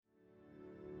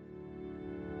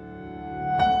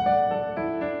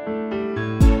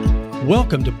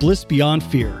Welcome to Bliss Beyond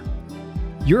Fear.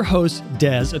 Your hosts,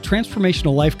 Des, a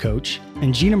transformational life coach,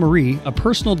 and Gina Marie, a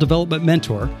personal development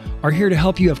mentor, are here to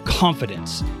help you have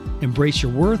confidence, embrace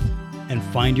your worth, and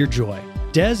find your joy.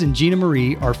 Des and Gina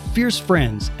Marie are fierce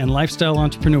friends and lifestyle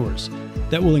entrepreneurs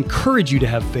that will encourage you to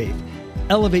have faith,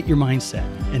 elevate your mindset,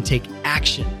 and take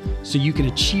action so you can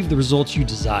achieve the results you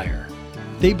desire.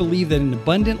 They believe that an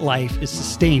abundant life is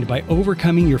sustained by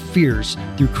overcoming your fears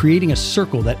through creating a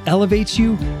circle that elevates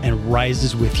you and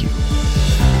rises with you.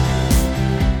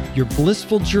 Your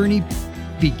blissful journey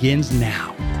begins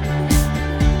now.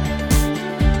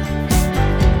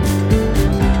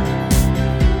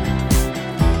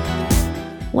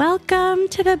 Welcome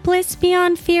to the Bliss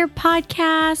Beyond Fear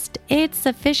podcast. It's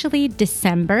officially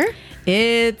December.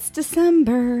 It's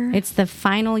December. It's the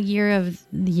final year of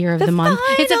the month.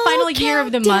 It's the final year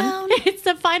of the month. It's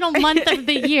the final month of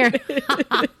the year.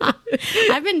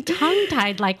 I've been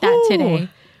tongue-tied like that today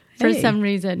for some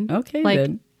reason. Okay, like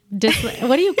then.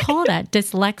 What do you call that?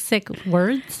 Dyslexic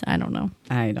words? I don't know.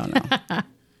 I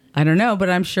don't know, but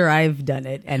I'm sure I've done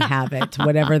it and have it,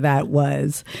 whatever that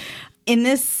was. In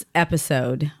this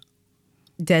episode,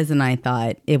 Des and I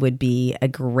thought it would be a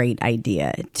great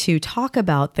idea to talk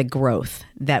about the growth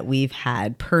that we've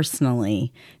had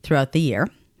personally throughout the year.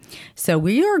 So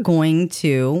we are going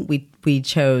to, we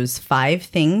chose 5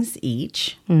 things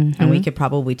each, and we could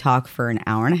probably talk for an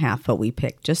hour and a half, but we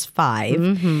picked just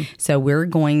 5. So we're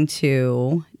going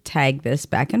to tag this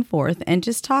back and forth and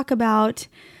just talk about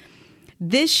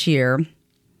this year,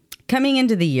 coming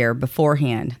into the year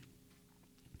beforehand.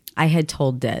 I had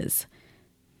told Des,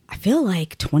 I feel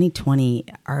like 2020,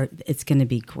 it's going to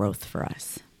be growth for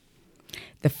us.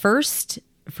 The first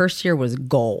year was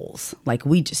goals. Like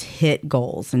we just hit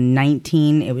goals. And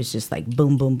 19, it was just like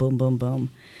boom, boom, boom, boom, boom.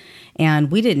 And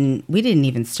we didn't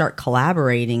even start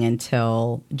collaborating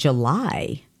until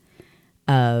July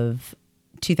of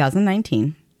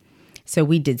 2019. So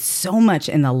we did so much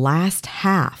in the last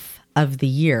half of the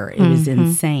year. It was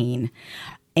insane.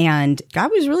 And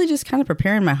God was really just kind of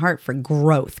preparing my heart for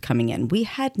growth coming in. We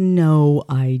had no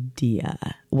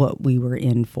idea what we were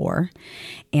in for.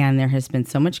 And there has been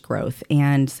so much growth.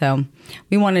 And so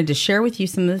we wanted to share with you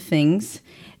some of the things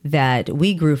that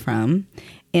we grew from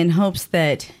in hopes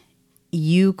that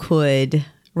you could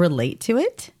relate to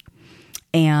it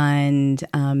and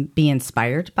be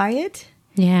inspired by it.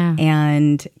 Yeah.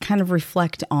 And kind of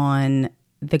reflect on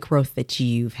the growth that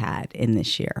you've had in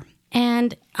this year.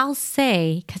 And I'll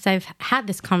say, because I've had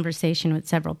this conversation with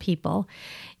several people,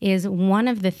 is one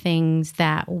of the things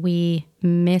that we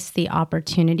miss the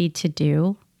opportunity to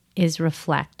do is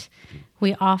reflect.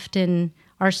 We often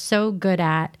are so good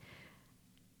at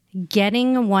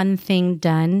getting one thing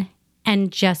done and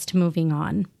just moving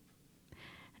on,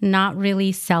 not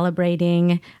really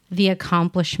celebrating the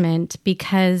accomplishment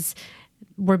because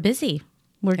we're busy.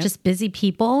 We're just busy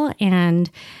people, and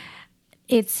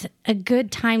it's a good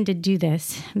time to do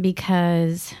this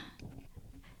because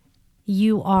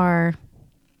you are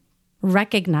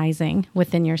recognizing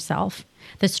within yourself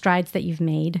the strides that you've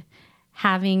made,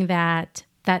 having that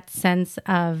sense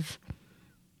of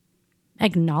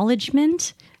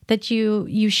acknowledgement that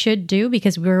you should do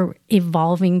because we're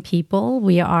evolving people.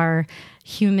 We are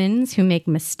humans who make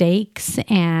mistakes,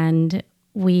 and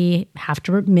we have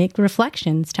to make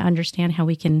reflections to understand how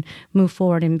we can move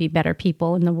forward and be better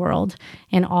people in the world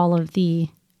in all of the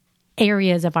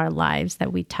areas of our lives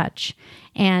that we touch.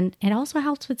 And it also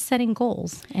helps with setting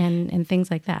goals and things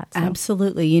like that. So.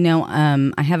 Absolutely. You know,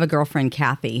 I have a girlfriend,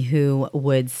 Kathy, who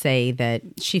would say that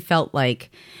she felt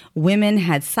like women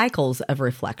had cycles of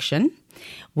reflection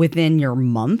within your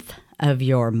month of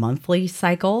your monthly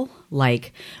cycle.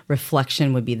 Like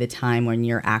reflection would be the time when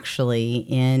you're actually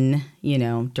in,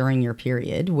 during your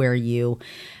period where you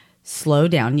slow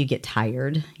down, you get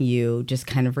tired, you just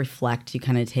kind of reflect, you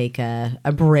kind of take a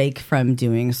break from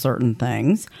doing certain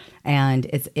things. And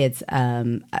it's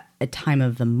a time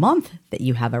of the month that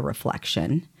you have a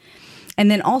reflection. And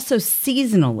then also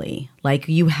seasonally, like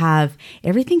you have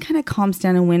everything kind of calms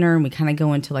down in winter and we kind of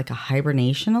go into like a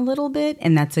hibernation a little bit.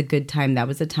 And that's a good time. That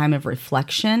was a time of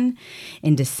reflection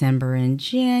in December and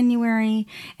January.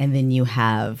 And then you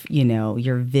have,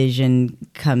 your vision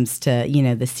comes to,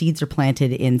 the seeds are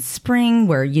planted in spring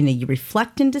where, you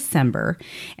reflect in December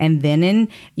and then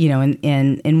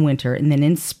in winter. And then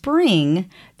in spring,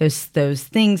 those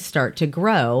things start to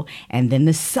grow. And then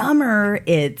the summer,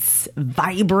 it's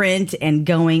vibrant and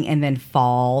going, and then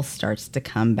fall starts to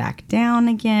come back down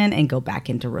again and go back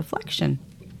into reflection.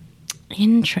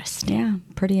 Interesting. Yeah,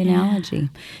 pretty analogy. Yeah.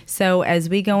 So as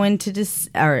we go into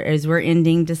as we're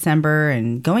ending December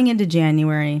and going into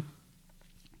January,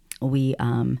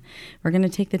 we're going to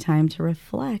take the time to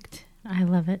reflect. I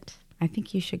love it. I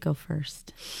think you should go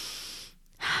first.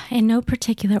 In no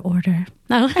particular order.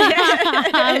 No.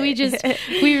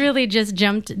 we really just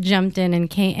jumped in and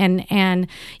came and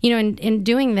in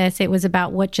doing this, it was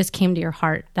about what just came to your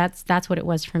heart. That's what it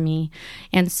was for me.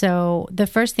 And so the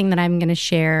first thing that I'm going to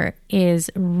share is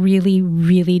really,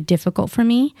 really difficult for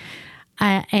me.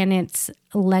 And it's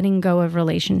letting go of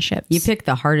relationships. You picked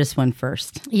the hardest one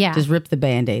first. Yeah. Just rip the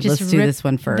Band-Aid. Let's do this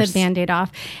one first. The Band-Aid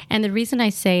off. And the reason I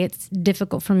say it's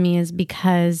difficult for me is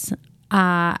because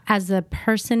as a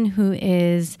person who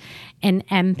is an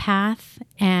empath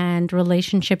and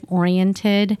relationship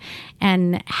oriented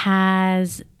and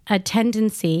has a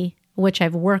tendency, which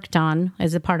I've worked on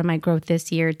as a part of my growth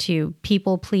this year, to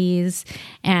people please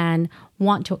and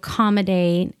want to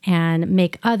accommodate and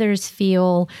make others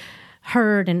feel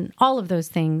heard and all of those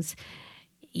things,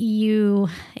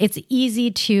 it's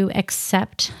easy to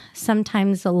accept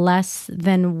sometimes less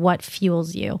than what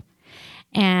fuels you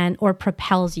or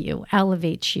propels you,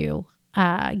 elevates you,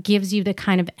 gives you the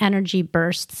kind of energy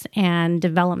bursts and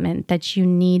development that you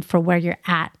need for where you're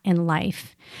at in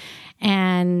life.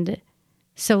 And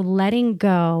so letting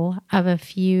go of a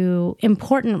few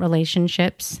important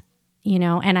relationships,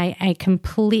 and I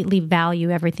completely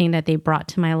value everything that they brought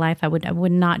to my life. I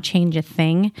would not change a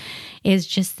thing, is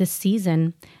just the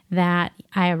season that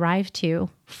I arrived to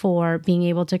for being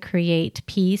able to create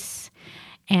peace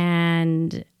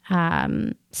and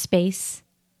space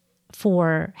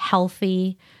for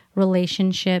healthy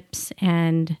relationships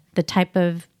and the type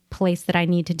of place that I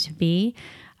needed to be.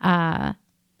 I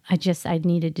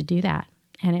needed to do that.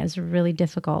 And it was really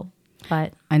difficult.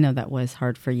 But I know that was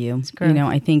hard for you.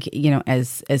 I think,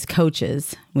 as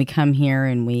coaches, we come here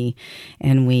and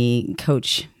we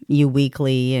coach you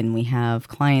weekly, and we have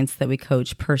clients that we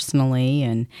coach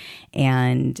personally,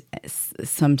 and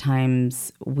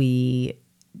sometimes we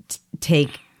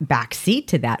take backseat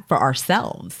to that for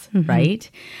ourselves, right?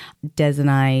 Des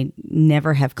and I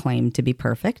never have claimed to be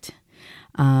perfect.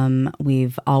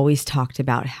 We've always talked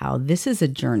about how this is a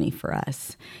journey for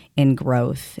us in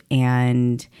growth,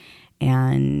 and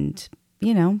when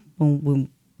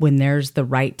there's the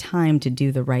right time to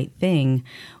do the right thing,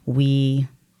 we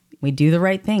do the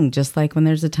right thing. Just like when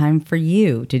there's a time for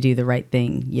you to do the right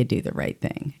thing, you do the right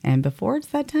thing. And before it's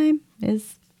that time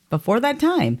is before that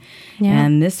time. Yeah.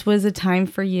 And this was a time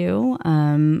for you.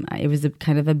 It was a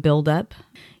kind of a buildup.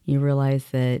 You realize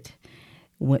that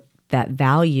that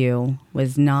value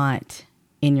was not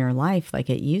in your life like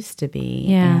it used to be.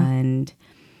 Yeah.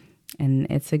 And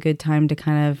it's a good time to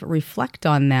kind of reflect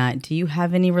on that. Do you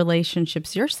have any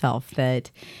relationships yourself that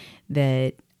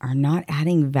are not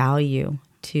adding value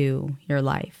to your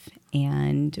life?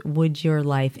 And would your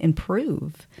life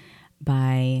improve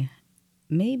by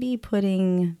maybe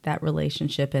putting that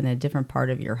relationship in a different part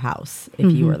of your house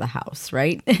if you were the house,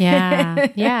 right?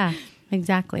 Yeah,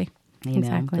 exactly.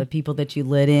 Exactly. The people that you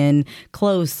lit in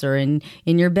close or in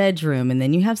your bedroom. And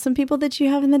then you have some people that you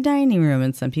have in the dining room,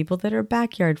 and some people that are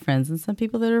backyard friends, and some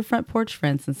people that are front porch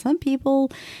friends, and some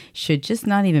people should just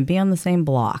not even be on the same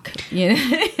block.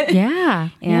 Yeah.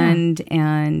 And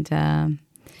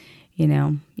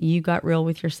you got real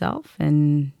with yourself,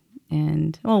 and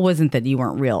well, it wasn't that you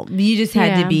weren't real. You just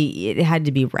had to be, it had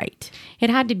to be right.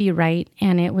 It had to be right.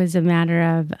 And it was a matter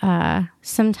of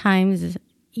sometimes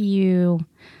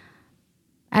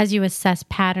as you assess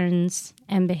patterns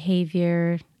and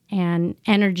behavior and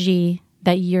energy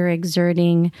that you're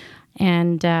exerting,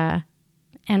 and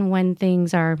when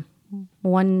things are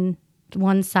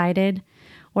one-sided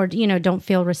or don't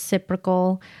feel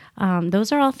reciprocal,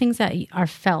 those are all things that are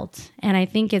felt. And I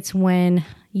think it's when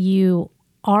you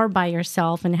are by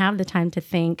yourself and have the time to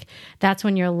think, that's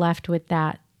when you're left with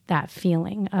that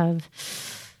feeling of,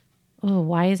 oh,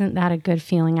 why isn't that a good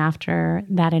feeling after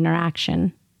that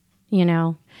interaction?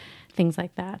 Things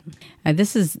like that.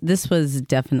 This was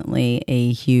definitely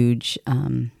a huge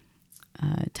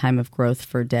time of growth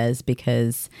for Des,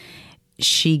 because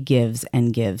she gives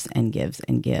and gives and gives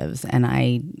and gives, and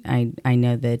I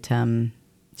know that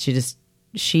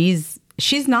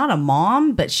she's not a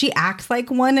mom, but she acts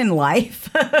like one in life.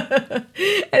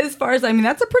 As far as,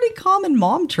 that's a pretty common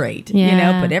mom trait.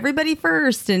 Put everybody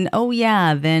first, and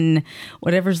then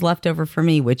whatever's left over for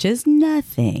me, which is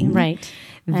nothing. Right.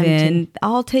 Then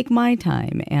I'll take my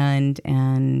time, and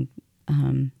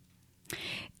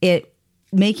it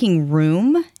making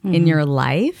room in your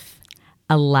life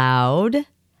allowed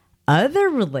other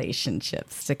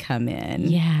relationships to come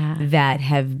in that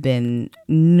have been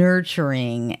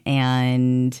nurturing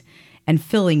and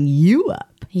filling you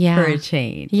up for a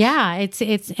change. Yeah, it's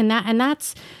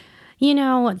that's You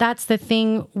know, that's the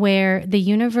thing where the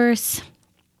universe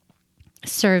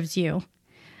serves you.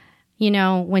 You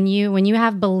know, when you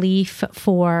have belief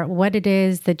for what it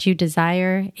is that you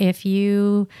desire, if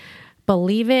you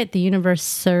believe it, the universe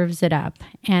serves it up.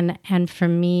 And for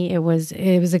me, it was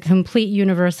a complete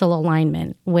universal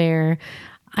alignment where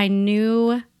I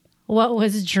knew what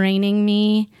was draining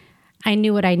me. I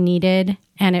knew what I needed,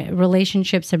 and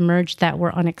relationships emerged that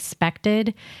were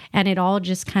unexpected. And it all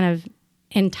just kind of,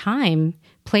 in time,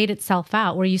 played itself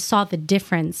out where you saw the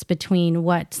difference between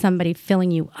what somebody filling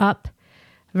you up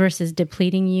versus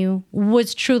depleting you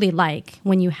was truly like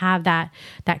when you have that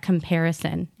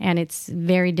comparison, and it's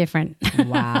very different.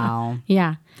 Wow.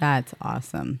 Yeah. That's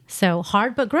awesome. So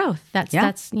hard, but growth. That's,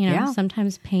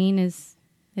 sometimes pain is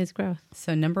growth.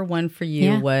 So number 1 for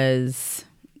you was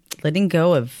letting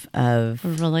go of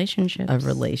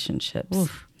relationships.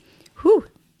 Oof. Whew.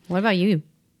 What about you?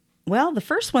 Well, the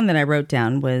first one that I wrote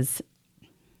down was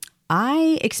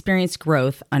I experienced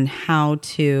growth on how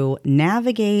to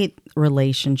navigate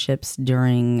relationships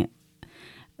during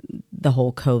the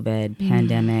whole COVID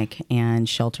pandemic and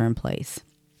shelter in place.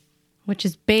 Which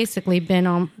has basically been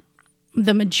on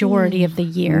the majority of the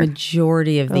year.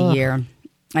 Majority of the year.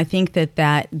 I think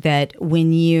that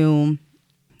when you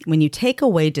take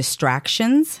away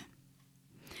distractions,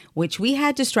 which we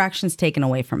had distractions taken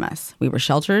away from us. We were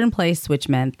sheltered in place, which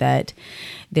meant that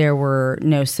there were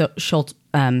no social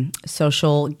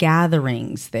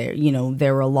gatherings.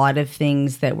 There were a lot of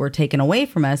things that were taken away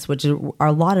from us, which are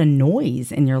a lot of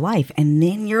noise in your life. And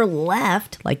then you're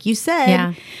left, like you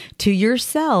said, to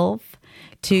yourself.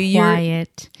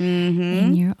 Quiet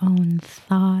in your own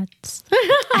thoughts.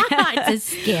 It's a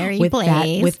scary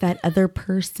place. With that other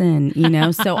person,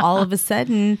 So all of a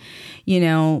sudden,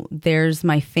 there's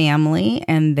my family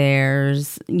and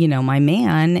there's, my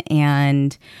man.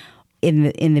 And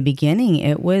in the beginning,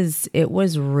 it was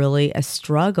really a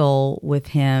struggle with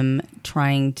him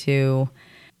trying to.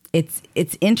 It's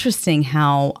interesting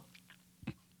how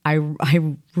I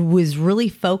was really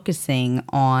focusing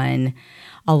on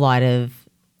a lot of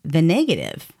the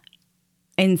negative,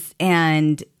 and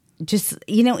just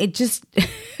it just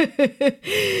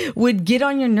would get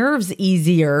on your nerves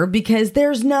easier because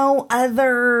there's no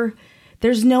other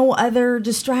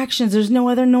distractions, there's no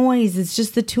other noise. It's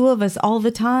just the two of us all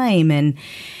the time,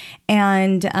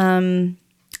 and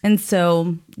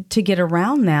so to get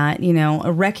around that,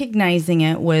 recognizing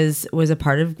it was a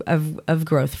part of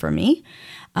growth for me.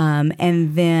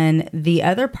 And then the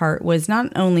other part was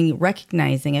not only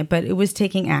recognizing it, but it was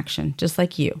taking action, just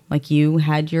like you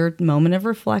had your moment of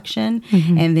reflection,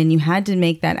 and then you had to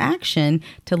make that action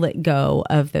to let go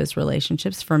of those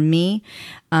relationships. For me,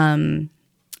 the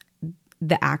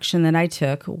action that I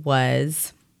took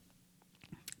was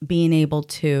being able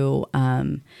to,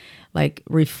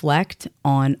 reflect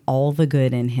on all the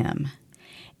good in him.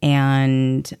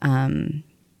 And,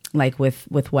 like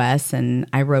with Wes, and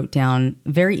I wrote down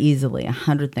very easily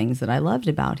 100 things that I loved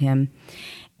about him.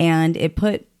 And it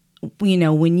put,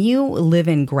 when you live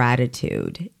in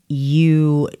gratitude,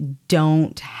 you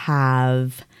don't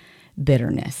have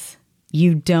bitterness.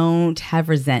 You don't have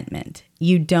resentment.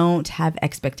 You don't have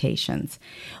expectations.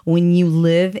 When you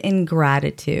live in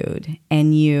gratitude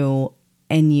and you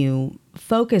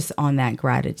focus on that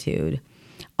gratitude,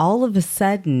 all of a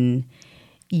sudden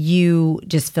you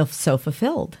just feel so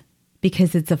fulfilled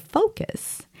because it's a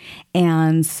focus.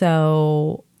 And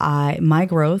so my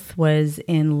growth was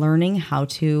in learning how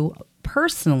to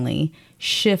personally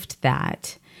shift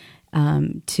that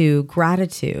to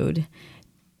gratitude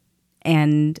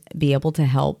and be able to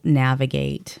help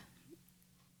navigate,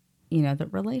 the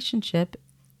relationship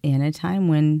in a time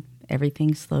when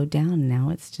everything slowed down. Now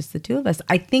it's just the two of us.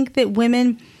 I think that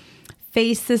women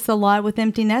face this a lot with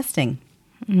empty nesting.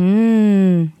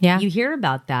 Yeah. You hear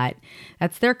about that.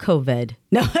 That's their COVID.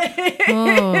 No,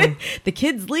 the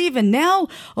kids leave and now,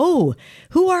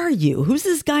 who are you? Who's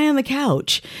this guy on the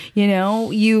couch?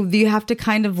 You have to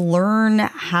kind of learn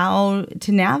how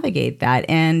to navigate that.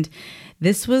 And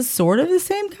this was sort of the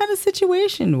same kind of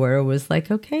situation where it was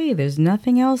like, okay, there's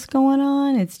nothing else going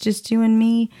on. It's just you and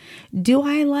me. Do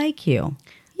I like you?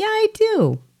 Yeah, I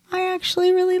do. I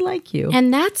actually really like you.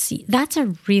 And that's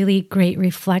a really great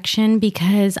reflection,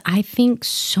 because I think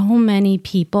so many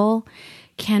people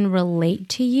can relate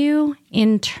to you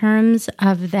in terms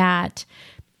of that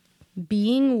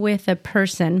being with a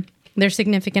person, their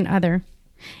significant other,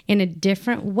 in a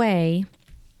different way,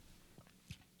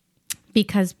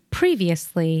 because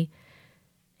previously,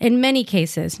 in many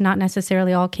cases, not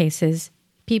necessarily all cases,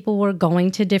 people were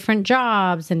going to different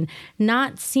jobs and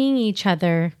not seeing each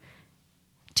other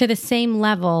to the same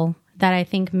level that I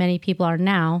think many people are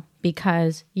now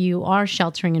because you are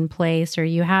sheltering in place or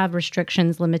you have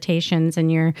restrictions, limitations,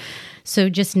 and so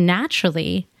just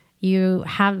naturally you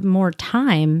have more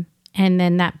time, and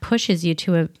then that pushes you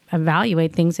to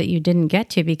evaluate things that you didn't get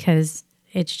to because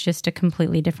it's just a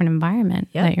completely different environment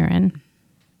that you're in.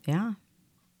 Yeah.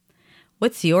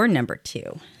 What's your number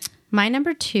 2? My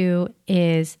number 2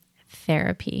 is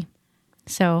therapy.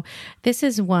 So this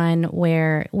is one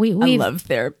where I love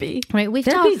therapy. Right,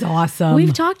 Therapy's awesome.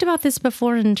 We've talked about this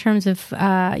before in terms of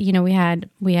we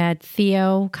had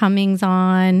Theo Cummings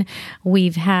on.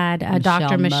 We've had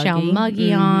Dr. Michelle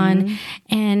Muggy on,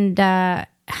 and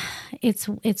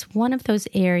it's one of those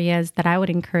areas that I would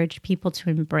encourage people to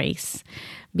embrace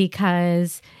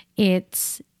because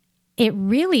it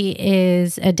really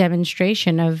is a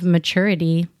demonstration of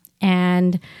maturity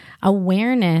and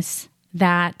awareness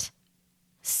that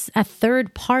a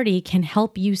third party can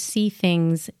help you see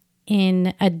things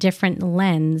in a different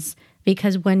lens,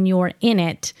 because when you're in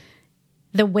it,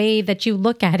 the way that you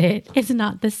look at it is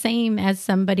not the same as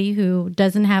somebody who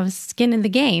doesn't have skin in the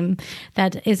game,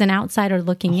 that is an outsider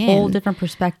looking in. A whole different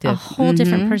perspective. A whole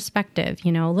different perspective, a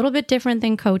little bit different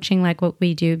than coaching like what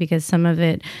we do, because some of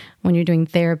it, when you're doing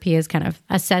therapy, is kind of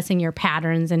assessing your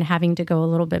patterns and having to go a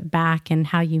little bit back and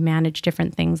how you manage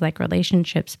different things like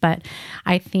relationships. But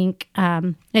I think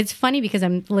it's funny because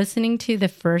I'm listening to the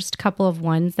first couple of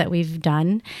ones that we've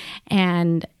done,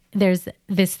 and there's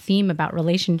this theme about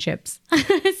relationships.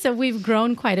 So we've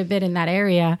grown quite a bit in that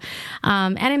area.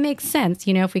 And it makes sense.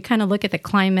 If we kind of look at the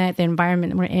climate, the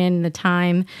environment we're in, the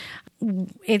time,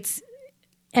 it's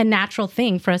a natural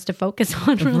thing for us to focus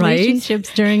on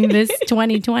relationships during this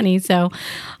 2020. So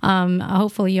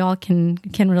hopefully you all can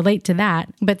relate to that.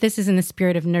 But this is in the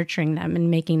spirit of nurturing them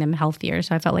and making them healthier.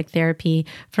 So I felt like therapy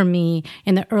for me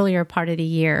in the earlier part of the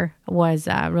year was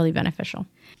really beneficial.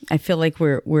 I feel like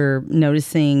we're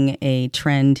noticing a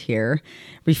trend here.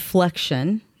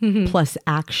 Reflection plus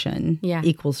action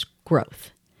equals growth.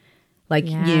 Like,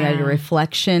 you had your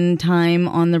reflection time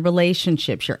on the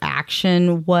relationships. Your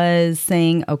action was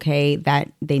saying, okay,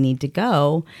 that they need to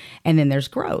go. And then there's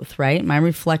growth, right? My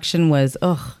reflection was,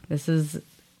 this is,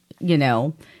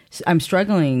 I'm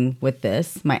struggling with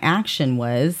this. My action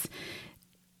was,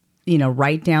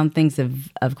 write down things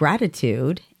of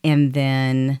gratitude. And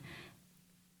then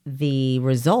the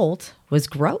result was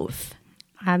growth.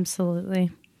 Absolutely.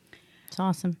 It's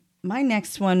awesome. My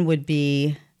next one would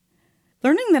be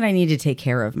learning that I need to take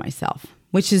care of myself,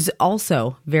 which is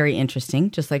also very interesting.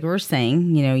 Just like we were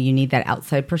saying, you need that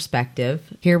outside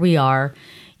perspective. Here we are,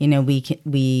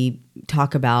 we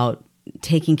talk about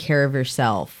taking care of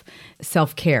yourself,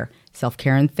 self-care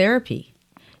in therapy,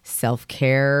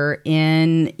 self-care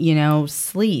in,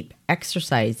 sleep,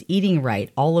 exercise, eating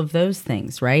right, all of those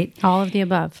things, right? All of the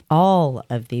above. All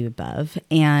of the above.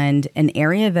 And an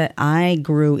area that I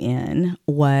grew in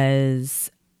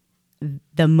was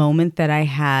the moment that I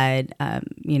had,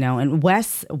 and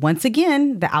Wes, once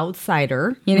again, the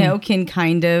outsider, can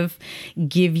kind of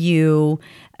give you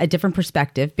a different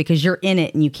perspective because you're in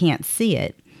it and you can't see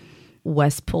it.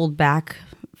 Wes pulled back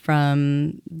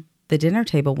from the dinner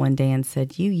table one day and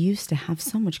said, "You used to have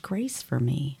so much grace for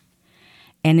me."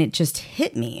 And it just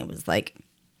hit me. It was like,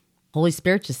 Holy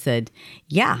Spirit just said,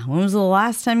 yeah, when was the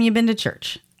last time you've been to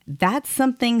church? That's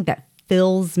something that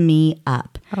fills me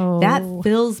up. That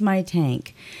fills my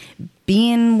tank.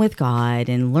 Being with God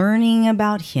and learning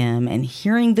about Him and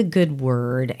hearing the good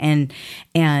word and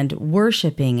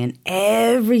worshiping and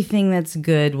everything that's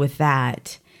good with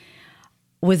that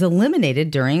was eliminated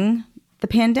during the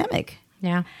pandemic.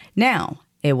 Yeah. Now,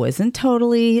 it wasn't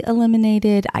totally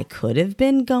eliminated. I could have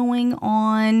been going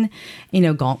on,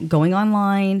 going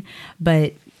online,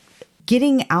 but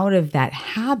getting out of that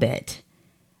habit,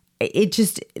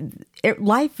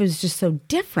 life was just so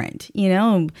different,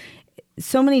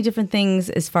 so many different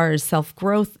things as far as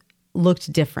self-growth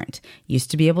looked different. Used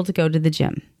to be able to go to the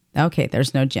gym. Okay,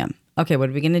 there's no gym. Okay, what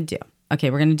are we going to do? Okay,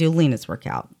 we're going to do Lena's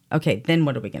workout. Okay, then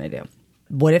what are we going to do?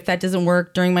 What if that doesn't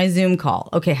work during my Zoom call?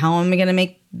 Okay, how am I going to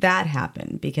make that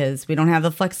happen? Because we don't have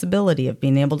the flexibility of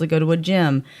being able to go to a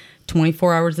gym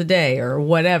 24 hours a day or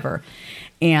whatever.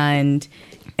 And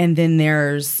then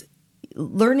there's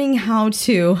learning how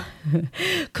to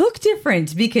cook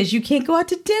different because you can't go out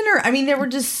to dinner. I mean, there were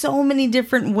just so many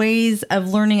different ways of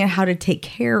learning how to take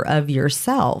care of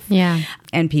yourself. Yeah.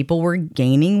 And people were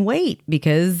gaining weight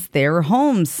because they're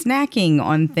home snacking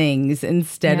on things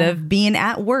instead of being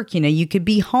at work. You could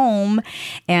be home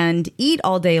and eat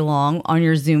all day long on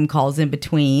your Zoom calls in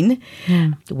between,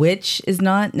 which is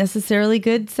not necessarily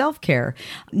good self-care.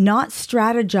 Not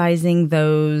strategizing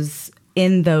those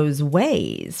in those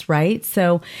ways, right?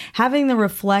 So having the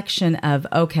reflection of,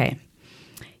 okay,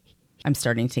 I'm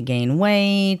starting to gain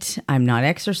weight, I'm not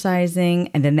exercising,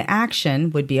 and then the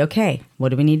action would be, okay, what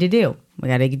do we need to do? We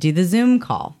got to do the Zoom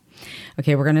call.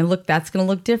 Okay, that's going to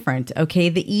look different. Okay,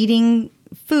 the eating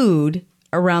food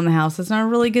around the house is not a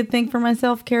really good thing for my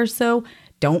self-care, so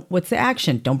what's the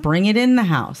action? Don't bring it in the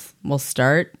house. We'll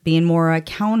start being more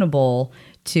accountable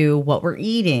to what we're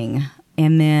eating.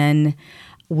 And then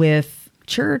with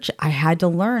church, I had to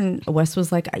learn. Wes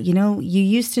was like, you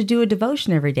used to do a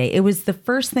devotion every day. It was the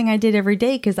first thing I did every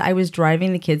day because I was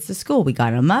driving the kids to school. We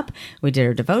got them up. We did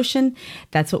our devotion.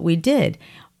 That's what we did.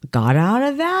 Got out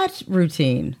of that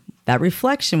routine. That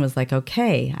reflection was like,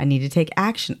 okay, I need to take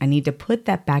action. I need to put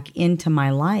that back into my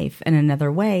life in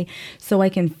another way so I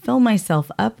can fill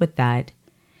myself up with that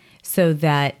so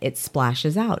that it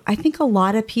splashes out. I think a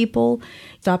lot of people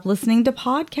stop listening to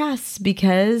podcasts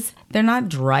because they're not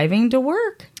driving to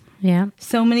work. Yeah.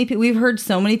 So many people, we've heard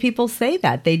so many people say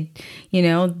that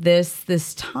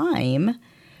this time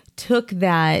took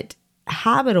that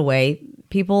habit away.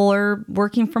 People are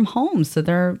working from home, so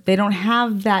they don't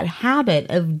have that habit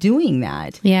of doing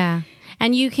that. Yeah.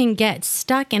 And you can get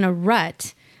stuck in a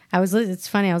rut. It's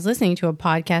funny, I was listening to a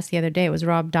podcast the other day. It was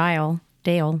Rob Dial,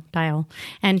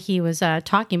 and he was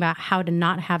talking about how to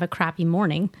not have a crappy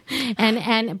morning.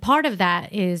 And part of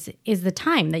that is the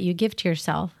time that you give to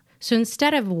yourself. So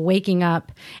instead of waking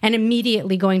up and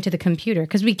immediately going to the computer,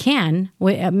 because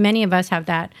many of us have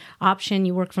that option,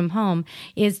 you work from home,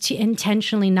 is to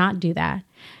intentionally not do that.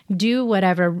 Do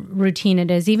whatever routine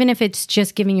it is, even if it's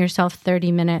just giving yourself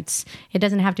 30 minutes. It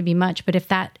doesn't have to be much, but if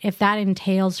that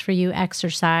entails for you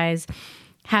exercise,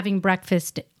 having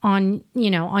breakfast on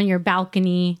your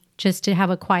balcony, just to have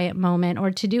a quiet moment,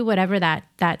 or to do whatever that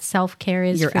self-care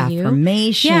is your for you. Your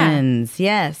affirmations,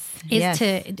 yes.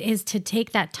 Is to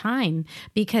take that time,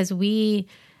 because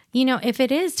if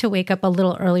it is to wake up a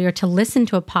little earlier to listen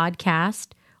to a podcast,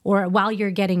 or while you're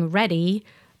getting ready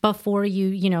before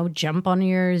you jump on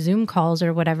your Zoom calls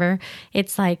or whatever,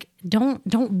 it's like, don't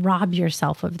rob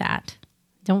yourself of that.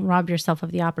 Don't rob yourself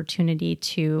of the opportunity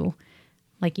to,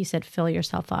 like you said, fill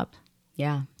yourself up.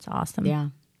 Yeah. It's awesome. Yeah.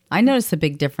 I notice a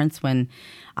big difference when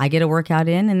I get a workout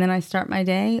in and then I start my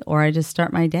day, or I just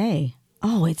start my day.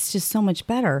 Oh, it's just so much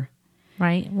better.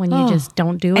 Right? When you just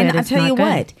don't do it, and it's I tell not you good.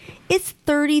 what, it's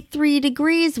 33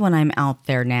 degrees when I'm out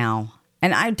there now.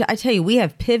 And I tell you, we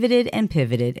have pivoted and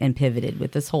pivoted and pivoted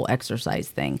with this whole exercise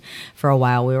thing. For a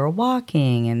while, we were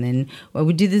walking, and then we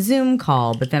would do the Zoom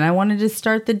call. But then I wanted to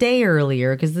start the day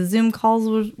earlier because the Zoom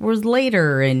calls was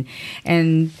later.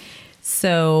 And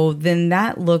so then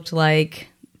that looked like,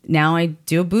 now I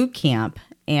do a boot camp,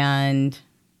 and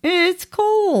it's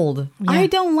cold. Yeah. I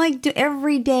don't like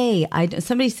every day.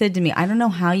 Somebody said to me, I don't know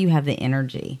how you have the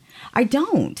energy. I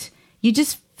don't. You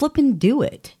just flip and do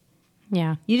it.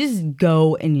 Yeah. You just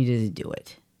go and you just do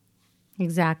it.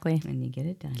 Exactly. And you get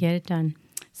it done. Get it done.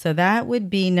 So that would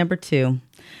be number 2,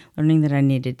 learning that I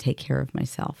need to take care of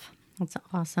myself. That's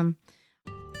awesome.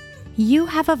 You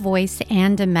have a voice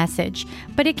and a message,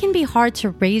 but it can be hard to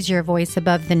raise your voice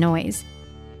above the noise.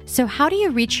 So how do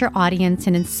you reach your audience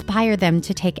and inspire them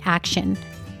to take action?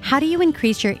 How do you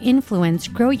increase your influence,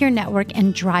 grow your network,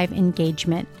 and drive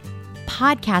engagement?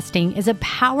 Podcasting is a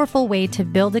powerful way to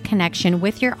build a connection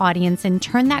with your audience and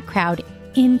turn that crowd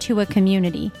into a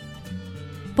community.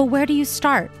 But where do you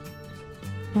start?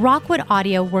 Rockwood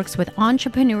Audio works with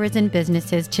entrepreneurs and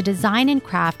businesses to design and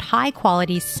craft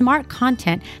high-quality, smart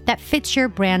content that fits your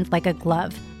brand like a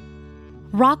glove.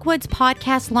 Rockwood's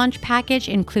podcast launch package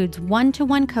includes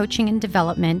one-to-one coaching and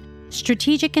development,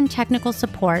 strategic and technical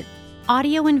support,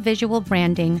 audio and visual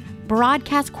branding,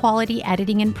 broadcast quality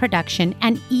editing and production,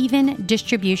 and even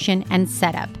distribution and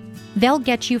setup. They'll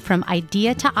get you from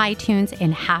idea to iTunes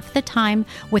in half the time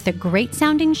with a great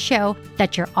sounding show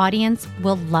that your audience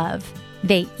will love.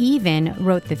 They even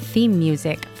wrote the theme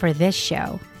music for this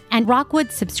show. And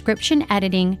Rockwood's subscription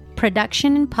editing,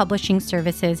 production, and publishing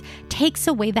services takes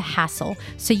away the hassle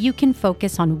so you can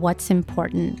focus on what's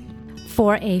important.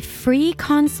 For a free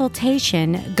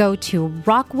consultation, go to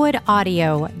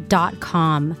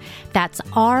rockwoodaudio.com. That's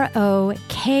ROKK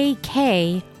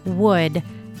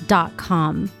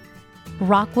wood.com.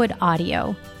 Rockwood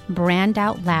Audio. Brand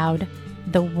out loud.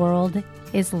 The world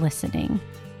is listening.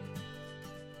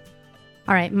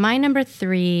 All right, my number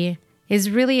 3 is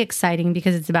really exciting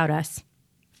because it's about us.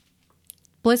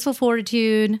 Blissful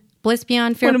Fortitude, Bliss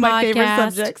Beyond Fear podcast. One of my favorite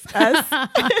subjects, us.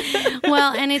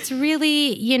 Well, and it's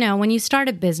really, when you start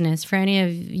a business, for any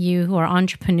of you who are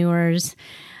entrepreneurs,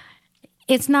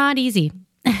 it's not easy.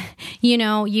 you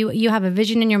know, you have a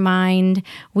vision in your mind.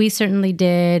 We certainly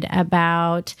did,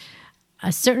 about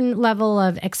a certain level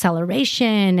of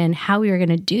acceleration and how we were going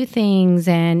to do things.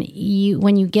 And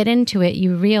when you get into it,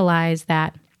 you realize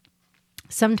that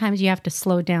sometimes you have to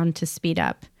slow down to speed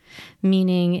up,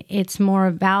 meaning it's more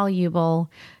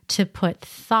valuable to put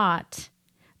thought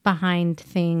behind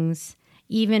things,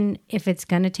 even if it's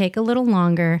going to take a little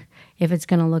longer, if it's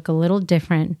going to look a little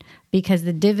different, because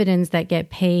the dividends that get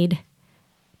paid,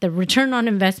 the return on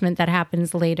investment that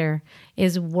happens later,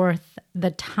 is worth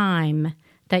the time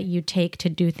that you take to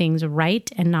do things right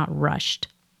and not rushed.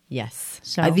 Yes.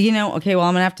 So okay, well,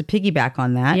 I'm going to have to piggyback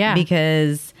on that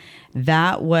because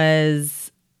that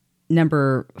was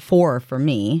number 4 for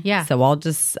me. Yeah. So I'll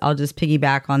just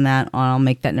piggyback on that. I'll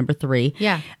make that number 3.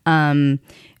 Yeah.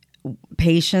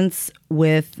 Patience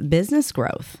with business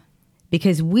growth,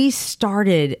 because we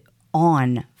started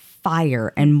on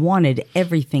fire and wanted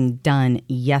everything done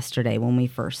yesterday when we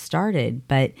first started.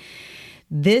 But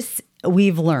this,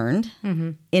 we've learned,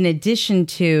 in addition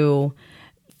to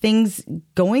things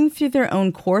going through their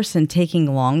own course and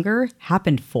taking longer,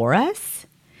 happened for us.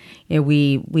 You know,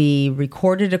 we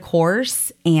recorded a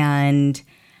course, and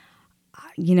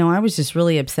I was just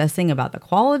really obsessing about the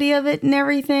quality of it and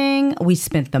everything. We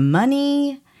spent the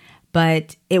money,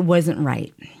 but it wasn't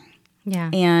right.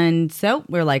 Yeah. And so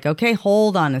we're like, okay,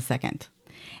 hold on a second.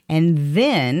 And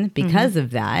then because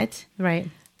of that, Right.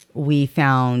 we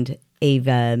found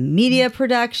Ava Media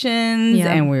Productions,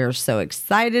 and we were so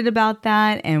excited about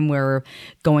that. And we're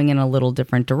going in a little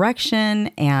different direction,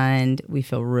 and we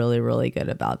feel really, really good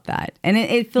about that. And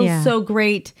it feels so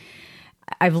great.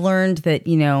 I've learned that,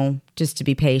 just to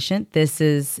be patient.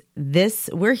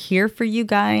 We're here for you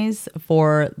guys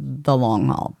for the long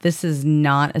haul. This is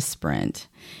not a sprint.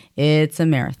 It's a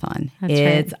marathon.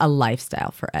 It's a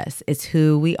lifestyle for us. It's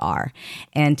who we are.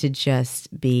 And to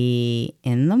just be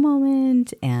in the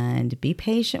moment and be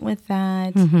patient with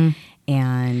that.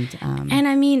 And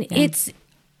I mean, it's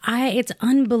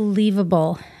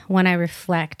unbelievable when I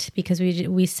reflect, because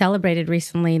we celebrated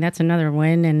recently. That's another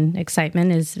win and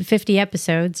excitement, is 50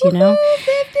 episodes, 50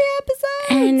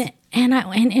 episodes.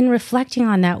 And in reflecting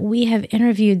on that, we have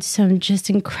interviewed some just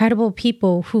incredible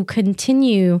people who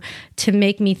continue to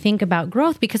make me think about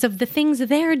growth because of the things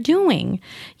they're doing.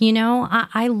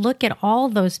 I look at all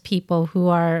those people who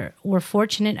we're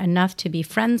fortunate enough to be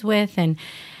friends with, and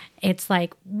it's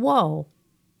like, whoa,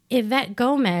 Yvette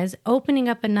Gomez opening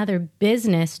up another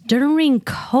business during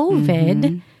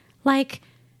COVID, like,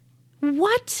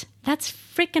 what? That's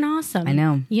freaking awesome. I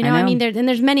know. I mean,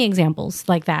 there's many examples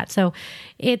like that. So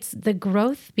it's the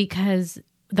growth, because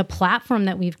the platform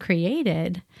that we've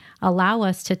created allow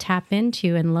us to tap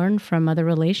into and learn from other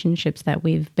relationships that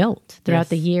we've built throughout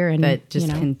the year. And that just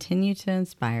continue to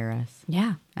inspire us.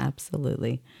 Yeah.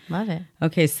 Absolutely. Love it.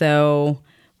 Okay, so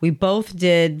we both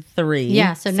did 3.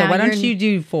 Yeah. So now why don't you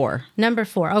do 4? Number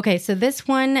 4. Okay. So this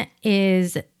one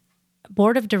is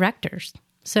board of directors.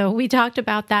 So we talked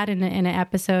about that in an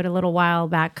episode a little while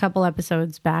back, couple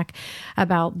episodes back,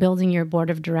 about building your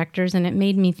board of directors. And it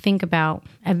made me think about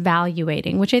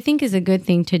evaluating, which I think is a good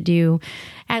thing to do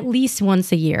at least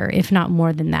once a year, if not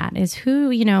more than that, is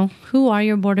who are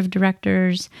your board of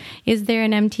directors? Is there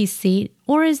an empty seat,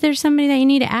 or is there somebody that you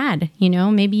need to add?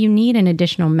 Maybe you need an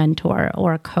additional mentor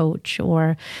or a coach,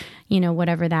 or,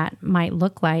 whatever that might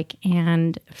look like.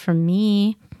 And for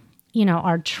me,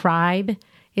 our tribe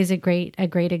is a great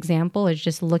example, is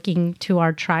just looking to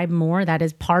our tribe more. That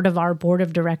is part of our board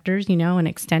of directors, an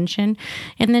extension.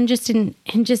 And then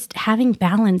just having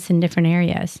balance in different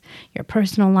areas, your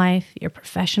personal life, your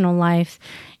professional life,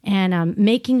 and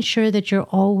making sure that you're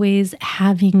always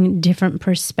having different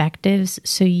perspectives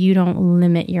so you don't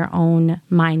limit your own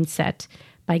mindset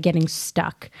by getting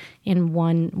stuck in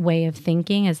one way of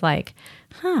thinking. Is like,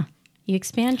 you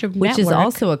expand your Which network. is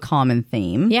also a common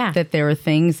theme. Yeah. That there were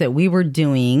things that we were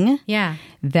doing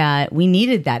that we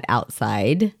needed that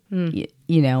outside,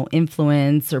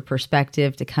 influence or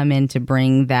perspective to come in to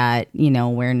bring that,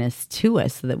 awareness to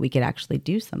us so that we could actually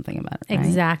do something about it. Right?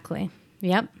 Exactly.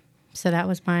 Yep. So that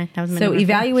was my So number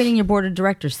evaluating your board of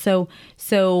directors. So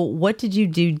what did you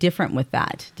do different with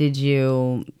that? Did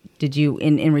you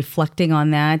in reflecting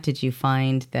on that, did you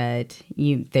find that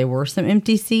there were some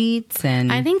empty seats?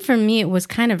 And I think for me, it was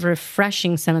kind of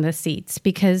refreshing some of the seats,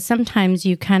 because sometimes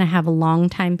you kind of have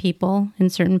long-time people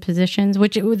in certain positions,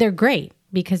 which they're great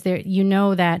because that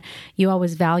you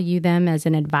always value them as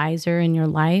an advisor in your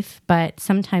life, but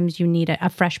sometimes you need a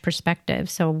fresh perspective.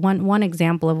 So one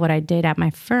example of what I did at my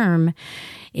firm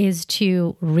is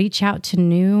to reach out to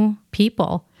new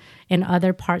people in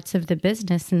other parts of the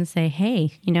business and say,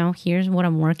 hey, here's what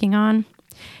I'm working on.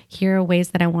 Here are ways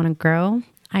that I want to grow.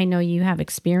 I know you have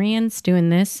experience doing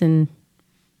this in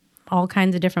all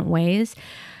kinds of different ways.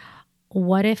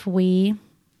 What if we,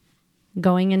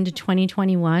 going into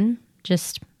 2021,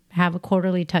 just have a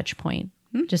quarterly touch point?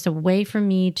 Just a way for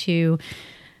me to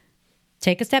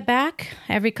take a step back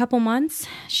every couple months,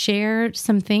 share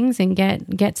some things and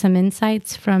get some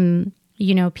insights from,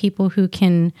 people who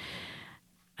can,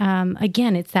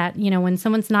 again, it's that, when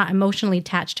someone's not emotionally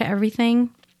attached to everything,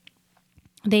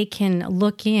 they can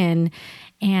look in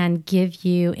and give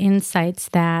you insights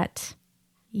that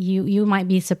you might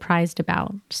be surprised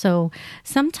about. So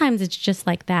sometimes it's just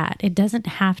like that. It doesn't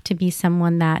have to be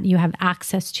someone that you have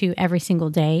access to every single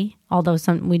day, although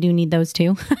we do need those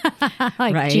too.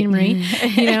 Like right. Gina Marie,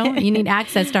 you need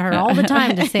access to her all the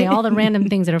time to say all the random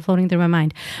things that are floating through my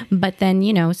mind. But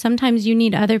then, sometimes you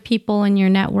need other people in your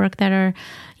network that are,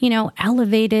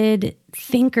 elevated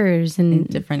thinkers and in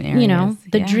different areas.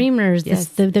 The dreamers, yes.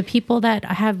 the people that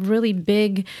have really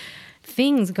big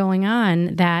things going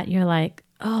on that you're like,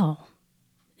 oh,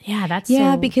 yeah, that's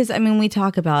because we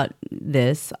talk about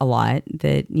this a lot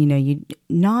that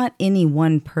not any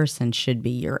one person should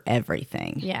be your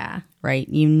everything. Yeah, right.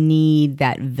 You need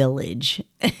that village.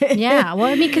 Yeah,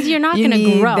 well, because you're not going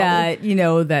to grow. That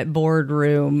that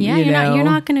boardroom. Yeah, you're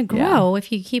not going to grow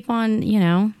if you keep on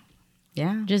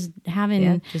just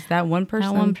having just that one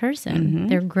person. That one person. Mm-hmm.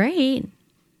 They're great,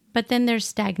 but then there's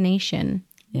stagnation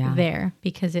there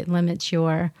because it limits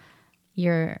your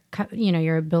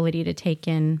ability to take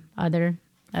in other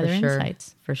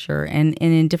insights. For sure. And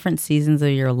in different seasons of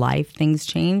your life, things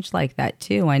change like that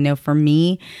too. I know for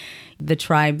me, the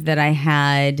tribe that I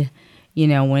had,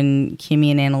 when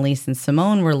Kimmy and Annalise and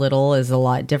Simone were little is a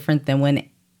lot different than when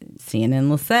Sienna and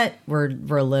Lisette were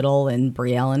little and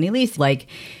Brielle and Elise. Like,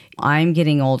 I'm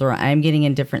getting older. I'm getting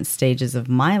in different stages of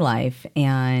my life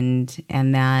and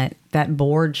that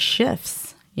board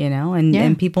shifts.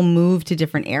 And people move to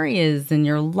different areas and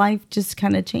your life just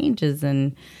kind of changes.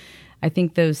 And I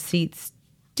think those seats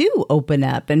do open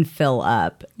up and fill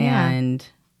up and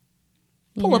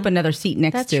pull up another seat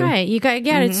next to. That's right. You got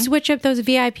to switch up those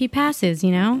VIP passes,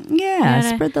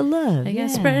 Yeah, spread the love. You got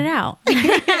to spread it out.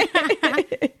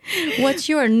 What's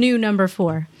your new number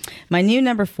 4? My new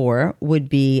number 4 would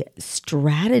be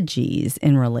strategies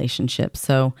in relationships.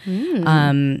 So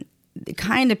kind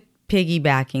of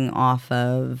piggybacking off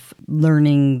of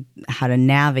learning how to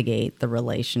navigate the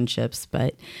relationships,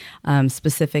 but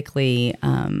specifically,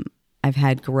 I've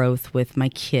had growth with my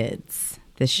kids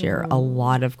this year, a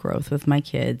lot of growth with my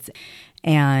kids,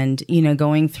 and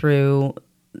going through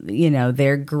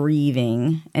they're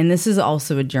grieving, and this is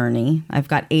also a journey. I've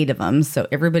got 8 of them, so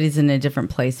everybody's in a different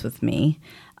place with me.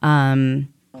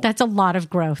 That's a lot of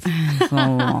growth. That's a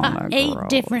lot of 8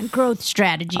 different growth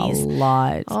strategies. A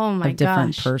lot of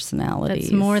different personalities.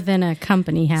 That's more than a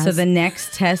company has. So the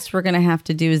next test we're going to have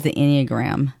to do is the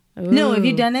Enneagram. Ooh. No, have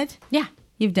you done it? Yeah.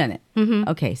 You've done it? Mm-hmm.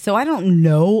 Okay, so I don't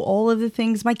know all of the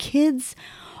things. My kids,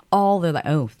 they're like,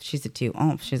 oh, she's a 2.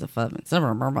 Oh, she's a 5.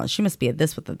 She must be a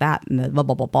this with a that and the blah,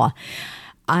 blah, blah, blah.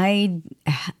 I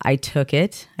took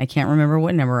it. I can't remember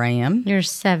what number I am. You're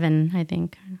 7, I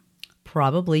think.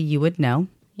 Probably you would know.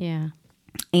 Yeah.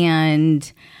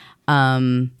 And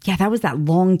that was that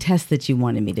long test that you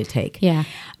wanted me to take. Yeah.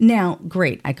 Now,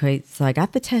 great. So I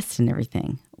got the test and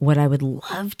everything. What I would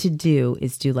love to do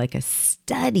is do like a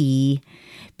study,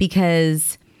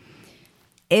 because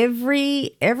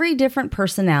every different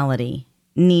personality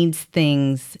needs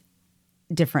things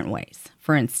different ways.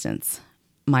 For instance,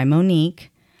 my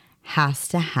Monique has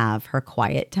to have her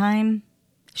quiet time.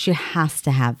 She has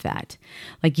to have that.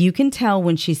 Like, you can tell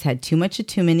when she's had too much of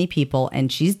too many people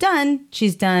and she's done.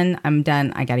 I'm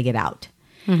done. I got to get out.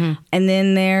 Mm-hmm. And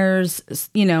then there's,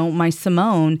 my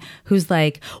Simone, who's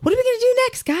like, what are we going to do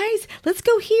next, guys? Let's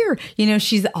go here.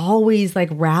 She's always like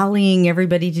rallying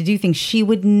everybody to do things. She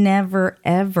would never,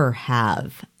 ever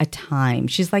have a time.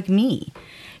 She's like me.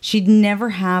 She'd never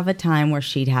have a time where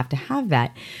she'd have to have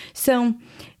that. So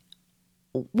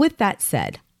with that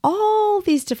said, all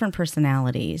these different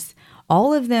personalities,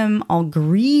 all of them all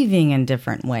grieving in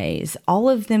different ways, all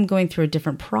of them going through a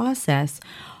different process,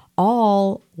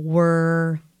 all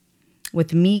were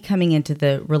with me coming into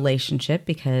the relationship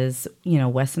because,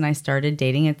 Wes and I started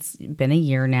dating. It's been a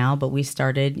year now, but we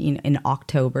started in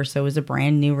October. So it was a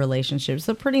brand new relationship.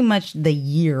 So pretty much the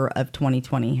year of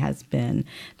 2020 has been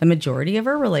the majority of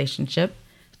our relationship.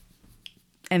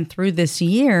 And through this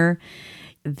year,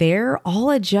 they're all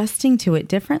adjusting to it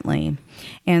differently.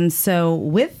 And so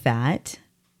with that,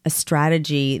 a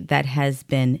strategy that has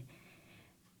been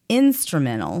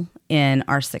instrumental in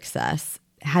our success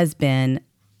has been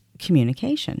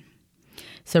communication.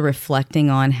 So reflecting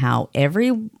on how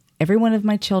every one of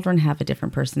my children have a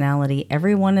different personality.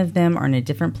 Every one of them are in a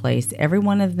different place. Every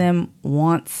one of them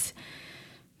wants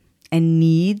and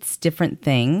needs different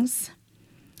things.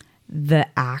 The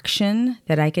action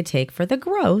that I could take for the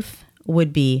growth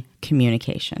would be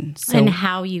communication. So and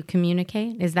how you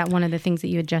communicate, is that one of the things that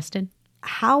you adjusted?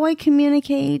 how I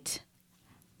communicate,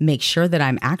 make sure that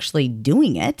I'm actually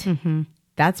doing it. Mm-hmm.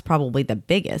 That's probably the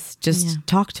biggest. Just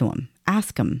talk to them,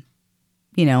 ask them,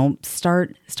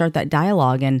 start that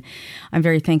dialogue. And I'm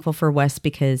very thankful for Wes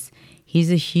because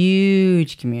he's a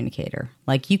huge communicator.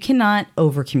 Like, you cannot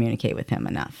over communicate with him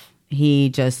enough. He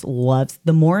just loves,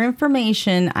 the more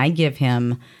information I give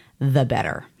him, the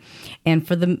better. And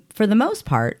for the most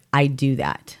part, I do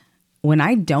that. When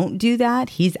I don't do that,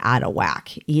 he's out of whack.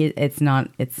 He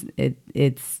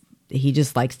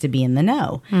just likes to be in the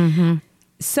know. Mm-hmm.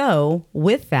 So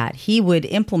with that, he would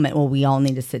implement, well, we all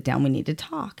need to sit down. We need to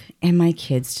talk. And my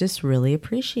kids just really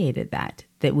appreciated that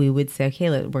we would say, okay,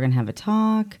 we're going to have a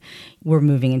talk. We're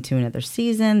moving into another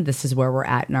season. This is where we're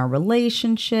at in our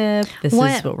relationship. This is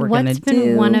what we're going to do. What's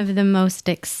been one of the most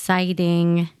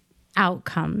exciting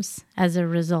outcomes as a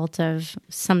result of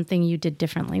something you did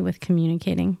differently with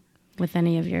communicating with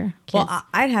any of your kids? Well,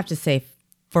 I'd have to say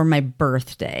for my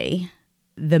birthday,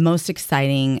 the most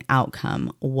exciting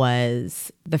outcome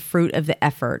was the fruit of the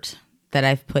effort that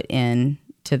I've put in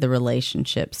to the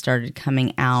relationship started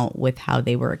coming out with how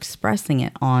they were expressing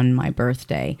it on my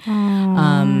birthday.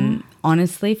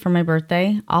 Honestly, for my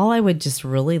birthday, all I would just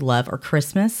really love, or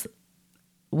Christmas,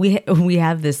 we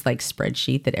have this like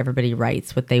spreadsheet that everybody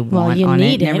writes what they want you on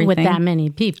need it and everything. With that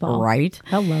many people. Right.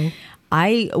 Hello.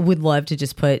 I would love to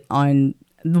just put on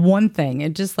the one thing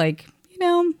and just like,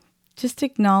 just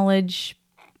acknowledge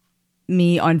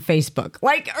me on Facebook,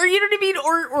 like, or you know what I mean?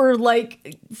 Or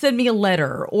like send me a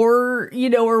letter or,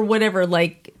 or whatever,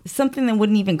 like something that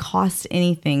wouldn't even cost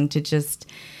anything to just,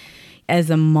 as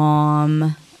a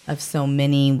mom of so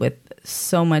many with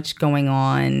so much going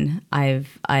on,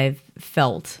 I've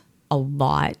felt a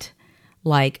lot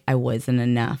like I wasn't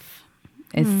enough.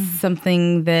 It's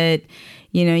something that,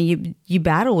 you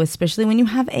battle with, especially when you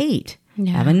have 8.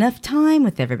 Yeah. Have enough time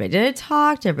with everybody. Did I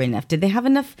talk to everybody enough? Did they have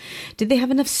enough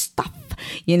stuff?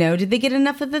 Did they get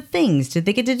enough of the things? Did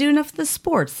they get to do enough of the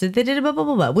sports? Did they blah, blah,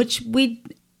 blah, blah, which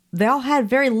they all had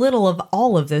very little of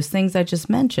all of those things I just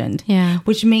mentioned. Yeah.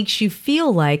 Which makes you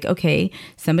feel like, okay,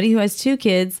 somebody who has 2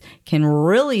 kids can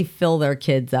really fill their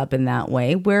kids up in that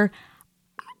way, where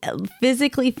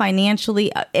physically,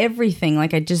 financially, everything,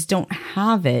 like I just don't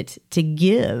have it to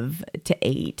give to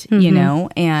 8,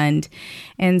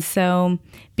 and so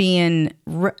being,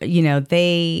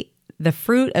 the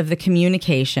fruit of the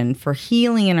communication for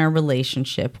healing in our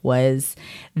relationship was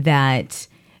that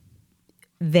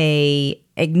they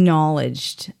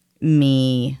acknowledged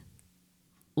me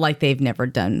like they've never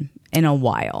done in a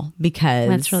while, because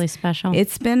that's really special.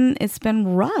 It's been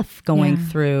rough going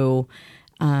through,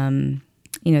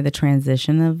 the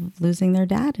transition of losing their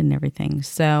dad and everything.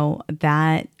 So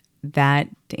that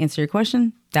to answer your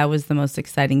question, that was the most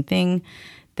exciting thing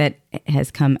that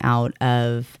has come out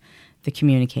of the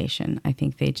communication. I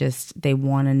think they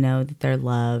want to know that they're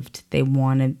loved. They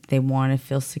want to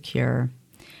feel secure.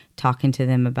 Talking to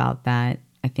them about that,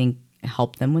 I think,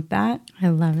 helped them with that. I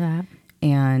love that.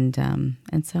 And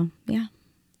so, yeah.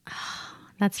 Oh,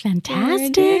 that's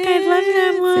fantastic. I love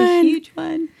that one. It's a huge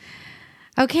one.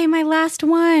 Okay, my last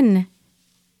one.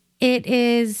 It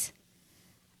is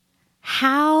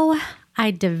how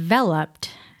I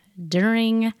developed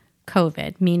during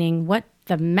COVID, meaning what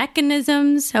the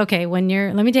mechanisms. Okay, let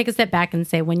me take a step back and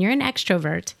say, when you're an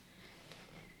extrovert,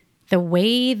 the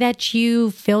way that you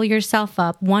fill yourself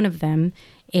up, one of them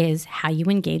is how you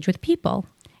engage with people.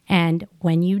 And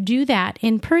when you do that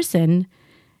in person,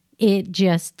 it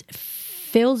just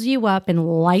fills you up and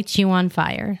lights you on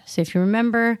fire. So if you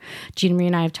remember, Gina Marie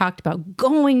and I have talked about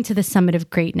going to the Summit of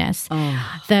Greatness,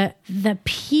 the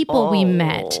people we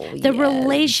met, the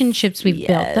relationships we've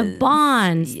built, the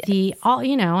bonds,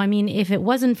 if it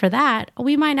wasn't for that,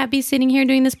 we might not be sitting here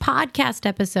doing this podcast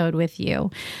episode with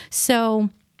you. So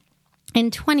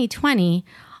in 2020,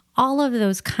 all of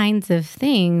those kinds of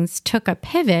things took a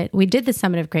pivot. We did the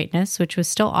Summit of Greatness, which was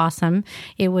still awesome.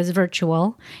 It was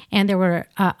virtual. And there were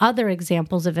other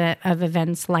examples of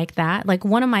events like that. Like,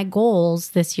 one of my goals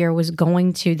this year was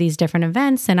going to these different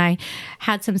events. And I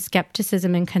had some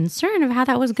skepticism and concern of how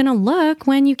that was going to look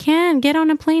when you can't get on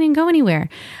a plane and go anywhere.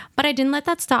 But I didn't let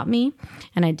that stop me.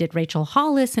 And I did Rachel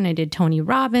Hollis, and I did Tony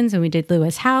Robbins, and we did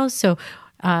Lewis House. So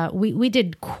we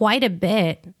did quite a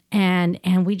bit.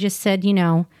 And we just said,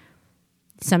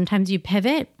 sometimes you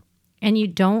pivot and you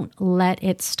don't let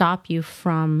it stop you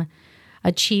from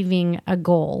achieving a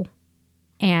goal.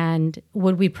 And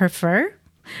would we prefer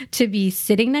to be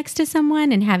sitting next to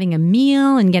someone and having a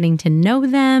meal and getting to know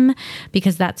them,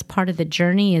 because that's part of the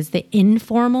journey, is the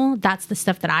informal. That's the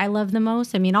stuff that I love the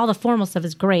most. I mean, all the formal stuff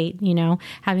is great, you know,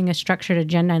 having a structured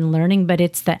agenda and learning, but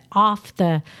it's the off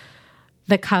the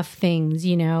cuff things,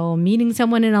 you know, meeting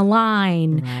someone in a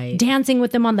line, Right. dancing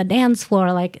with them on the dance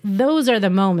floor. Like, those are the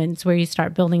moments where you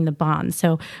start building the bond.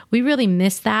 So we really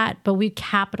missed that, but we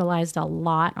capitalized a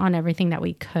lot on everything that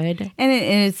we could. And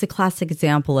it's a classic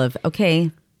example of,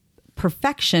 okay,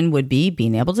 perfection would be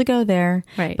being able to go there,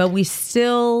 Right. but we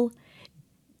still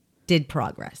did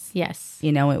progress. Yes.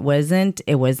 You know, it wasn't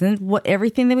what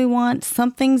everything that we want.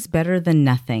 Something's better than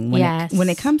nothing Yes. when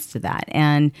it comes to that.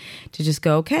 And to just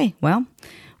go, okay, well,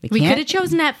 We can't. could have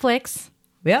chosen Netflix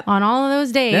Yep. on all of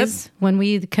those days when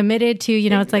we committed to, you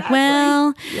know, it's like,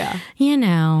 well, Yeah. you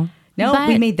know. No, but-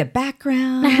 we made the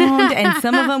background, and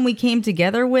some of them we came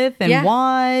together with and Yeah.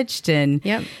 watched, and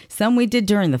Yep. some we did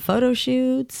during the photo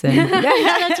shoots. And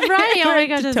That's right. Oh my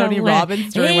gosh, that's Tony hilarious.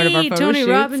 Robbins during one of our Hey, photo Tony shoots.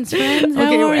 Robbins friends, how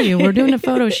Okay, are right. you? We're doing a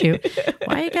photo shoot.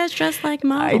 Why are you guys dressed like I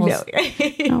models? know.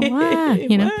 Oh, what?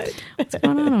 You know, what's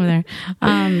going on over there?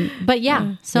 But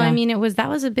yeah, so Yeah. I mean, that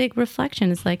was a big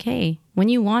reflection. It's like, hey, when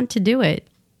you want to do it,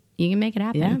 you can make it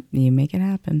happen. Yeah, you make it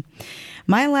happen.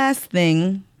 My last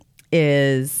thing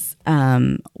was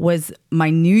my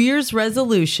New Year's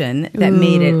resolution that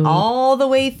made it all the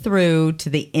way through to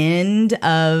the end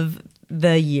of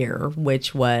the year,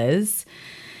 which was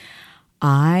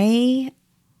I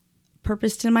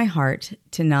purposed in my heart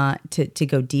to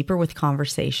go deeper with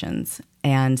conversations,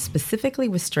 and specifically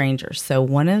with strangers. So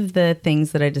one of the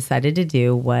things that I decided to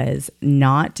do was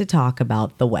not to talk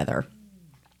about the weather.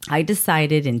 I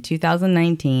decided in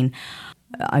 2019,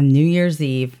 on New Year's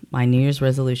Eve, my New Year's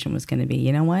resolution was going to be,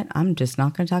 you know what? I'm just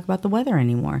not going to talk about the weather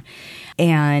anymore.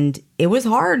 And it was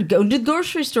hard. Going to the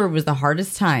grocery store was the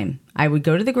hardest time. I would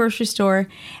go to the grocery store,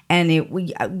 and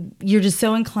you're just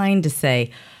so inclined to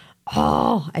say,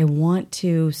 oh, I want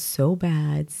to so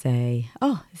bad say,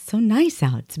 oh, it's so nice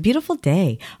out. It's a beautiful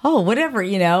day. Oh, whatever,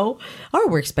 you know. Oh,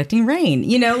 we're expecting rain.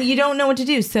 You know, you don't know what to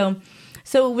do. So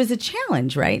it was a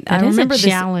challenge, right? That I is a remember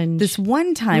challenge. This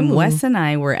one time, Ooh. Wes and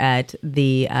I were at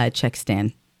the check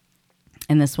stand,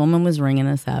 and this woman was ringing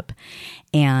us up,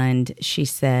 and she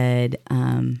said,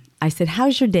 I said,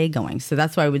 how's your day going? So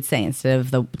that's what I would say.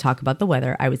 Instead of talk about the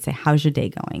weather, I would say, how's your day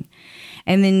going?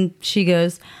 And then she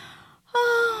goes,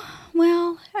 oh,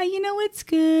 well, you know, it's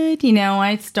good. You know,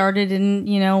 I started in,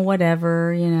 you know,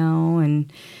 whatever, you know,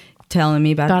 and telling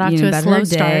me about, Got off you to know, a about slow her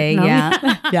day. start. No.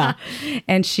 Yeah. Yeah.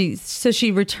 And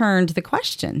she returned the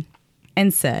question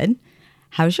and said,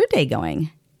 how's your day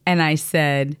going? And I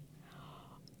said,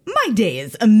 my day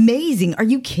is amazing. Are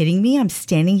you kidding me? I'm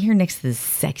standing here next to this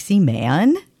sexy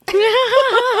man.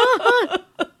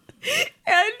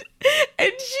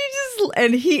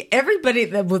 Everybody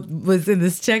that was in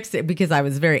this check stand, because I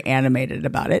was very animated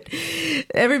about it,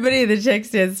 everybody in the check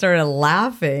stand started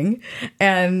laughing,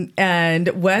 and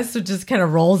Wes just kind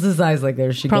of rolls his eyes like,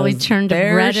 there she Probably goes. turned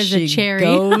There red as a she cherry.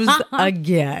 goes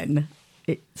again.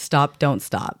 Stop, don't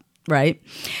stop. Right.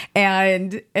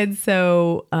 And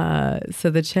so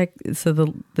the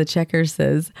checker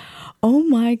says, oh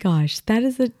my gosh, that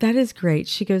is great.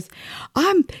 She goes,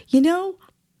 I'm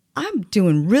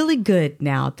doing really good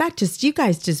now. You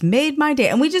guys just made my day.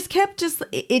 And we just kept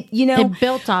It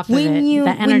built off of it, the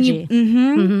energy.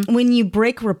 When you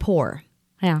break rapport.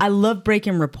 Yeah. I love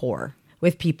breaking rapport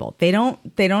with people. They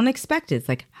don't expect it. It's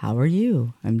like, how are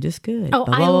you? I'm just good. Oh,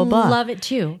 blah, blah, blah, blah. I love it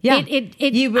too. Yeah.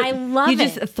 I love it. You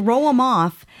just throw them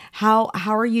off. How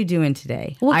are you doing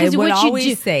today? Well, 'cause I would what you always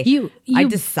do- say, you- I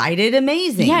decided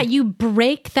amazing. Yeah, you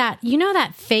break that. You know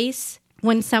that face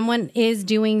when someone is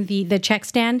doing the check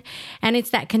stand, and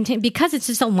it's that because it's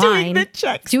just a line. Doing the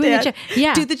check Doing the stand. check.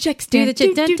 Yeah. Do the check stand.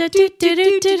 Do the check.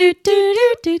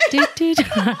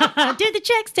 Do the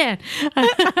check stand.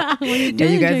 What are you Yeah,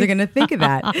 doing? you guys are going to think of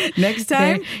that. Next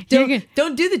time,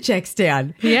 don't do the check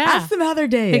stand. Yeah. Ask them how their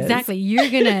day is. Exactly. You're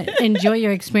going to enjoy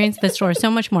your experience at the store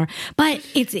so much more. But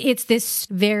it's this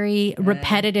very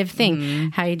repetitive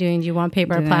thing. How are you doing? Do you want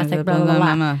paper or plastic? Blah, blah,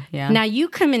 blah, blah. Yeah. Now you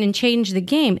come in and change the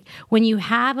game. When you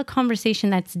have a conversation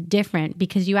that's different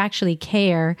because you actually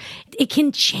care, it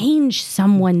can change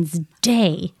someone's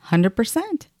day.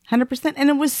 100%. 100%. And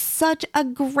it was such a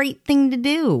great thing to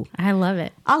do. I love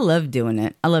it. I love doing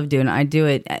it. I do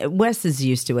it. Wes is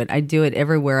used to it. I do it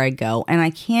everywhere I go. And I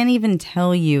can't even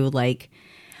tell you, like,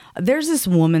 there's this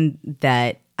woman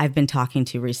that I've been talking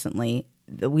to recently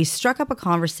that we struck up a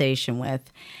conversation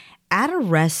with at a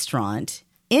restaurant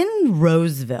in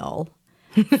Roseville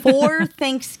for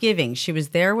Thanksgiving. She was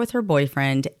there with her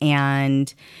boyfriend,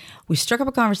 and we struck up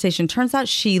a conversation. Turns out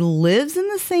she lives in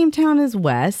the same town as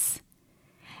Wes,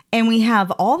 and we have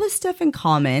all this stuff in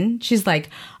common. She's like,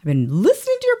 I've been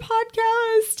listening to your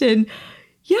podcast, and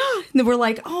yeah. And we're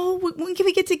like, oh, when can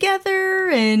we get together?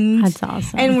 And that's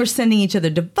awesome. And we're sending each other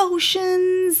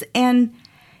devotions. And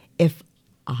if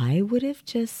I would have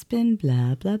just been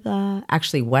blah, blah, blah.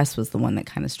 Actually, Wes was the one that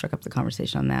kind of struck up the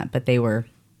conversation on that, but they were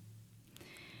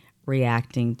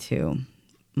reacting to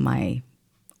my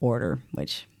order,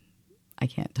 which I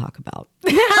can't talk about.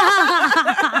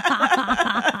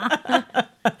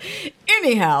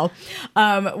 Anyhow,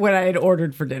 what I had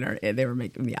ordered for dinner, they were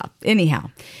making, yeah. Anyhow,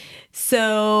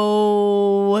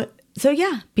 so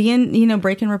yeah, being,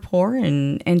 breaking rapport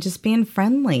and just being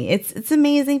friendly. It's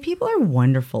amazing. People are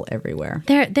wonderful everywhere.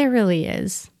 There really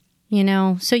is.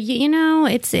 So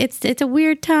it's a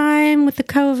weird time with the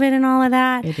COVID and all of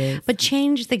that. It is. But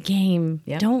change the game.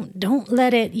 Yep. Don't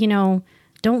let it,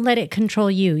 don't let it control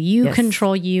you. You Yes.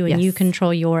 control you, and Yes. you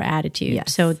control your attitude.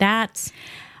 Yes. So that's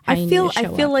how you I need to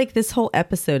show feel up. like this whole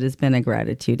episode has been a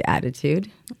gratitude attitude.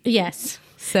 Yes.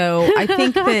 So I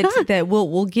think that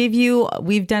we'll give you.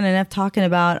 We've done enough talking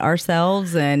about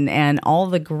ourselves and all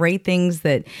the great things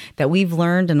that we've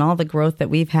learned and all the growth that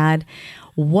we've had.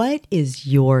 What is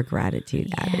your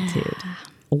gratitude attitude?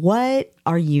 What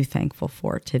are you thankful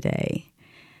for today?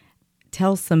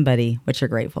 Tell somebody what you're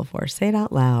grateful for. Say it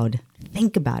out loud.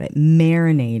 Think about it.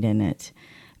 Marinate in it.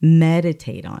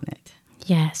 Meditate on it.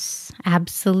 Yes,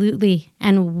 absolutely.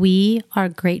 And we are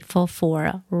grateful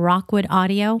for Rockwood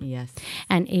Audio. Yes.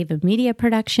 And Ava Media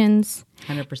Productions.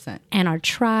 100%. And our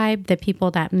tribe, the people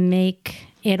that make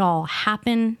it all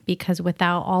happen, because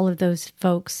without all of those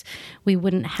folks, we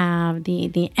wouldn't have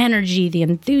the energy, the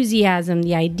enthusiasm,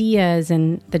 the ideas,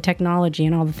 and the technology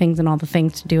and all the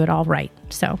things to do it all right.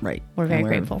 So Right. we're very And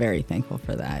grateful. Very thankful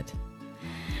for that.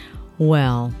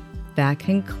 Well, that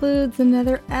concludes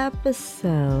another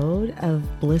episode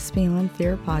of Bliss Beyond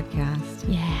Fear podcast.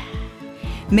 Yeah.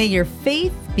 May your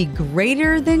faith be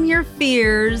greater than your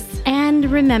fears. And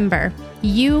remember,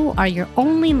 you are your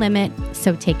only limit,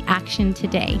 so take action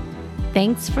today.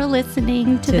 Thanks for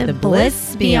listening to the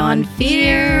Bliss Beyond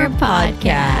Fear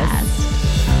podcast.